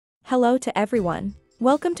Hello to everyone.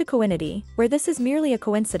 Welcome to Coinity, where this is merely a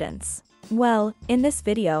coincidence. Well, in this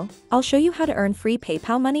video, I'll show you how to earn free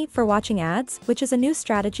PayPal money for watching ads, which is a new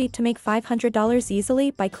strategy to make $500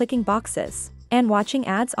 easily by clicking boxes and watching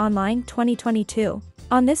ads online 2022.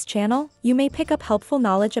 On this channel, you may pick up helpful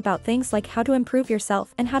knowledge about things like how to improve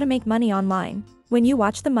yourself and how to make money online. When you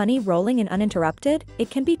watch the money rolling in uninterrupted, it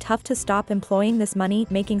can be tough to stop employing this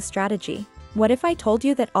money-making strategy. What if I told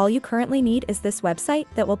you that all you currently need is this website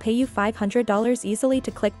that will pay you $500 easily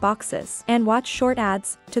to click boxes and watch short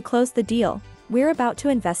ads to close the deal? We're about to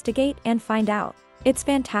investigate and find out. It's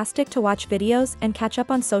fantastic to watch videos and catch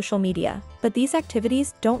up on social media, but these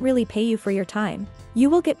activities don't really pay you for your time. You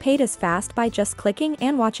will get paid as fast by just clicking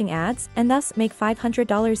and watching ads, and thus make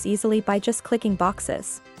 $500 easily by just clicking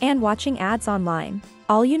boxes and watching ads online.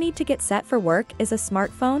 All you need to get set for work is a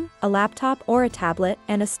smartphone, a laptop or a tablet,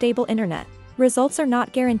 and a stable internet. Results are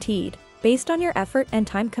not guaranteed. Based on your effort and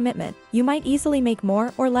time commitment, you might easily make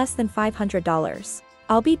more or less than $500.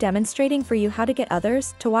 I'll be demonstrating for you how to get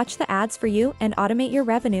others to watch the ads for you and automate your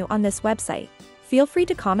revenue on this website. Feel free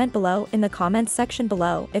to comment below in the comments section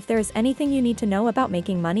below if there is anything you need to know about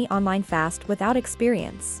making money online fast without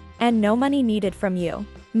experience and no money needed from you.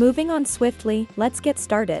 Moving on swiftly, let's get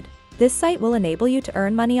started. This site will enable you to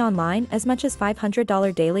earn money online as much as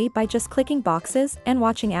 $500 daily by just clicking boxes and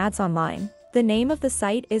watching ads online. The name of the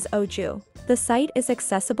site is Oju. The site is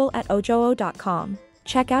accessible at ojoo.com.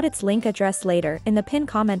 Check out its link address later in the pinned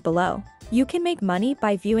comment below. You can make money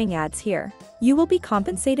by viewing ads here. You will be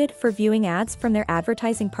compensated for viewing ads from their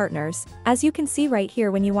advertising partners, as you can see right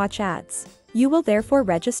here when you watch ads. You will therefore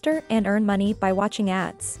register and earn money by watching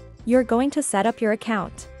ads. You're going to set up your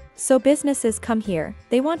account. So businesses come here,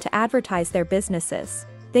 they want to advertise their businesses.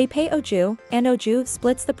 They pay Oju, and Oju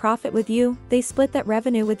splits the profit with you. They split that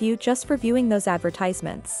revenue with you just for viewing those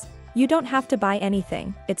advertisements. You don't have to buy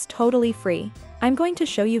anything, it's totally free. I'm going to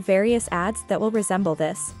show you various ads that will resemble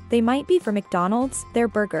this. They might be for McDonald's, their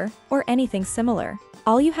burger, or anything similar.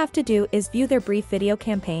 All you have to do is view their brief video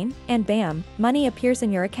campaign, and bam, money appears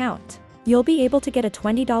in your account. You'll be able to get a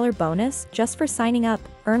 $20 bonus just for signing up,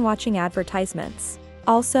 earn watching advertisements.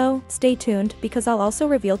 Also, stay tuned because I'll also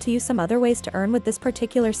reveal to you some other ways to earn with this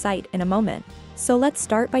particular site in a moment. So let's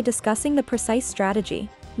start by discussing the precise strategy.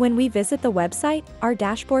 When we visit the website, our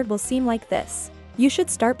dashboard will seem like this. You should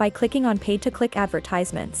start by clicking on pay-to-click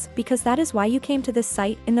advertisements because that is why you came to this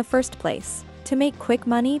site in the first place. To make quick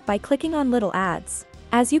money by clicking on little ads.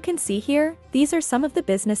 As you can see here, these are some of the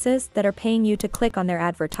businesses that are paying you to click on their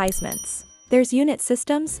advertisements. There's Unit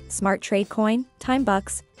Systems, Smart Trade Coin, Time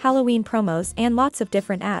Bucks, Halloween promos, and lots of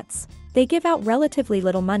different ads. They give out relatively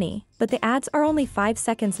little money, but the ads are only 5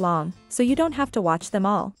 seconds long, so you don't have to watch them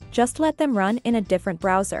all. Just let them run in a different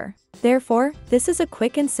browser. Therefore, this is a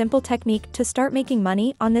quick and simple technique to start making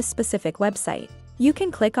money on this specific website. You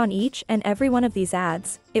can click on each and every one of these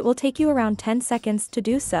ads. It will take you around 10 seconds to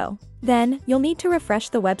do so. Then, you'll need to refresh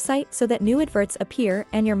the website so that new adverts appear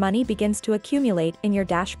and your money begins to accumulate in your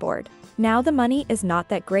dashboard. Now the money is not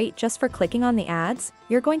that great just for clicking on the ads,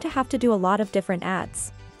 you're going to have to do a lot of different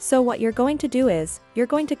ads. So what you're going to do is, you're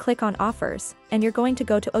going to click on offers, and you're going to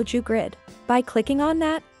go to Oju Grid. By clicking on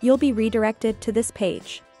that, you'll be redirected to this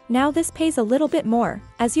page. Now this pays a little bit more.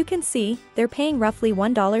 As you can see, they're paying roughly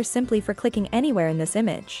 $1 simply for clicking anywhere in this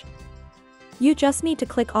image. You just need to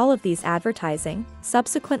click all of these advertising,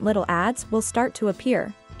 subsequent little ads will start to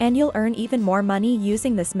appear, and you'll earn even more money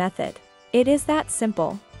using this method. It is that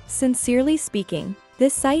simple. Sincerely speaking,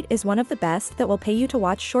 this site is one of the best that will pay you to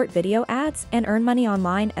watch short video ads and earn money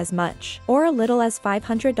online as much or a little as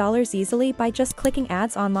 $500 easily by just clicking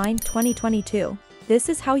ads online 2022. This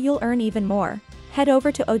is how you'll earn even more. Head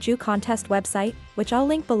over to Oju contest website, which I'll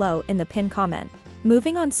link below in the pinned comment.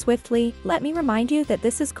 Moving on swiftly, let me remind you that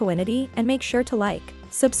this is Coinity and make sure to like,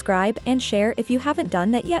 subscribe, and share if you haven't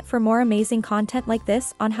done that yet for more amazing content like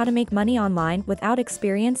this on how to make money online without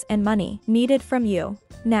experience and money needed from you.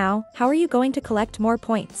 Now, how are you going to collect more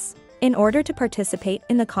points? In order to participate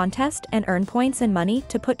in the contest and earn points and money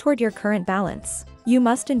to put toward your current balance, you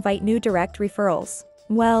must invite new direct referrals.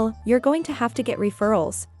 Well, you're going to have to get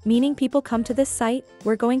referrals, meaning people come to this site,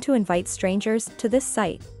 we're going to invite strangers to this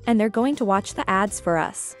site, and they're going to watch the ads for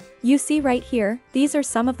us. You see right here, these are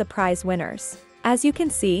some of the prize winners. As you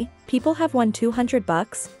can see, people have won $200,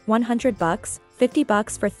 $100,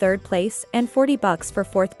 $50 for third place, and $40 for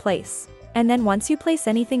fourth place. And then once you place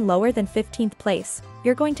anything lower than 15th place,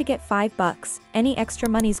 you're going to get $5. Any extra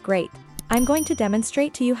money's great. I'm going to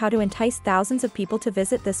demonstrate to you how to entice thousands of people to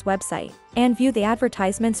visit this website and view the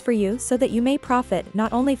advertisements for you so that you may profit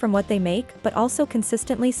not only from what they make but also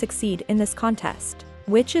consistently succeed in this contest.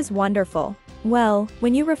 Which is wonderful. Well,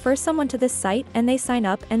 when you refer someone to this site and they sign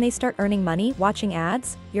up and they start earning money watching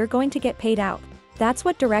ads, you're going to get paid out. That's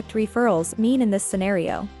what direct referrals mean in this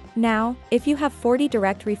scenario. Now, if you have 40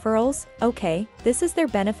 direct referrals, okay, this is their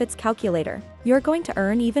benefits calculator. You're going to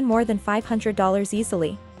earn even more than $500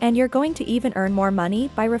 easily. And you're going to even earn more money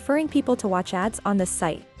by referring people to watch ads on this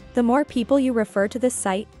site. The more people you refer to this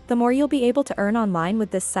site, the more you'll be able to earn online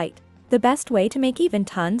with this site. The best way to make even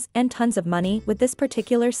tons and tons of money with this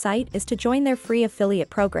particular site is to join their free affiliate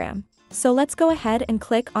program. So let's go ahead and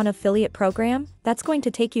click on affiliate program. That's going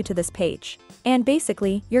to take you to this page. And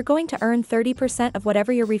basically, you're going to earn 30% of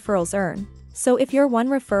whatever your referrals earn. So if your one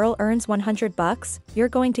referral earns $100, you're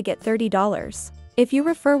going to get $30. If you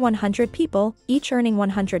refer 100 people, each earning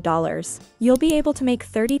 $100, you'll be able to make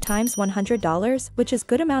 30 times $100, which is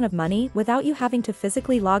good amount of money without you having to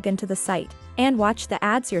physically log into the site and watch the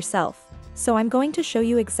ads yourself. So I'm going to show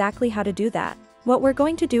you exactly how to do that. What we're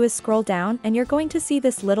going to do is scroll down and you're going to see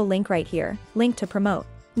this little link right here, link to promote.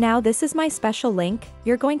 Now this is my special link,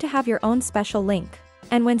 you're going to have your own special link.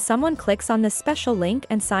 And when someone clicks on this special link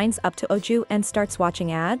and signs up to Oju and starts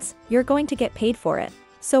watching ads, you're going to get paid for it.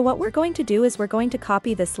 So what we're going to do is we're going to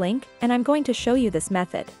copy this link and I'm going to show you this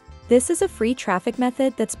method. This is a free traffic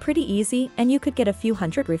method that's pretty easy and you could get a few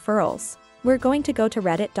hundred referrals. We're going to go to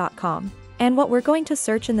reddit.com. And what we're going to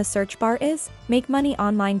search in the search bar is Make Money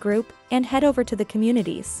Online Group and head over to the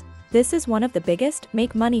communities. This is one of the biggest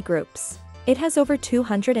Make Money groups. It has over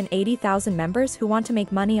 280,000 members who want to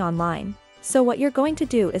make money online. So what you're going to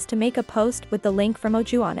do is to make a post with the link from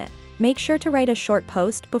Oju on it. Make sure to write a short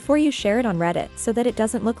post before you share it on Reddit so that it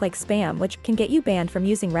doesn't look like spam, which can get you banned from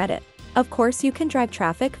using Reddit. Of course, you can drive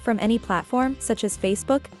traffic from any platform such as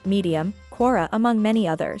Facebook, Medium, Quora, among many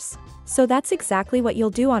others. So that's exactly what you'll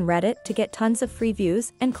do on Reddit to get tons of free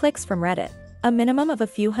views and clicks from Reddit. A minimum of a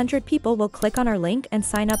few hundred people will click on our link and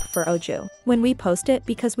sign up for Oju when we post it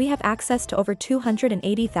because we have access to over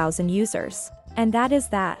 280,000 users. And that is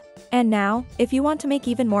that. And now, if you want to make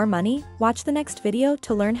even more money, watch the next video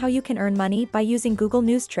to learn how you can earn money by using Google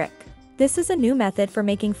News Trick. This is a new method for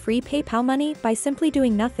making free PayPal money by simply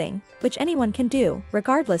doing nothing, which anyone can do,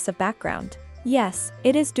 regardless of background. Yes,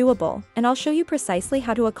 it is doable, and I'll show you precisely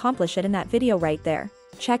how to accomplish it in that video right there.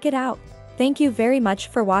 Check it out. Thank you very much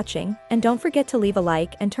for watching, and don't forget to leave a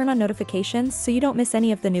like and turn on notifications so you don't miss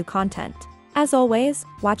any of the new content. As always,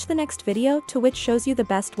 watch the next video to which shows you the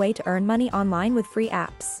best way to earn money online with free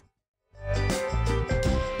apps.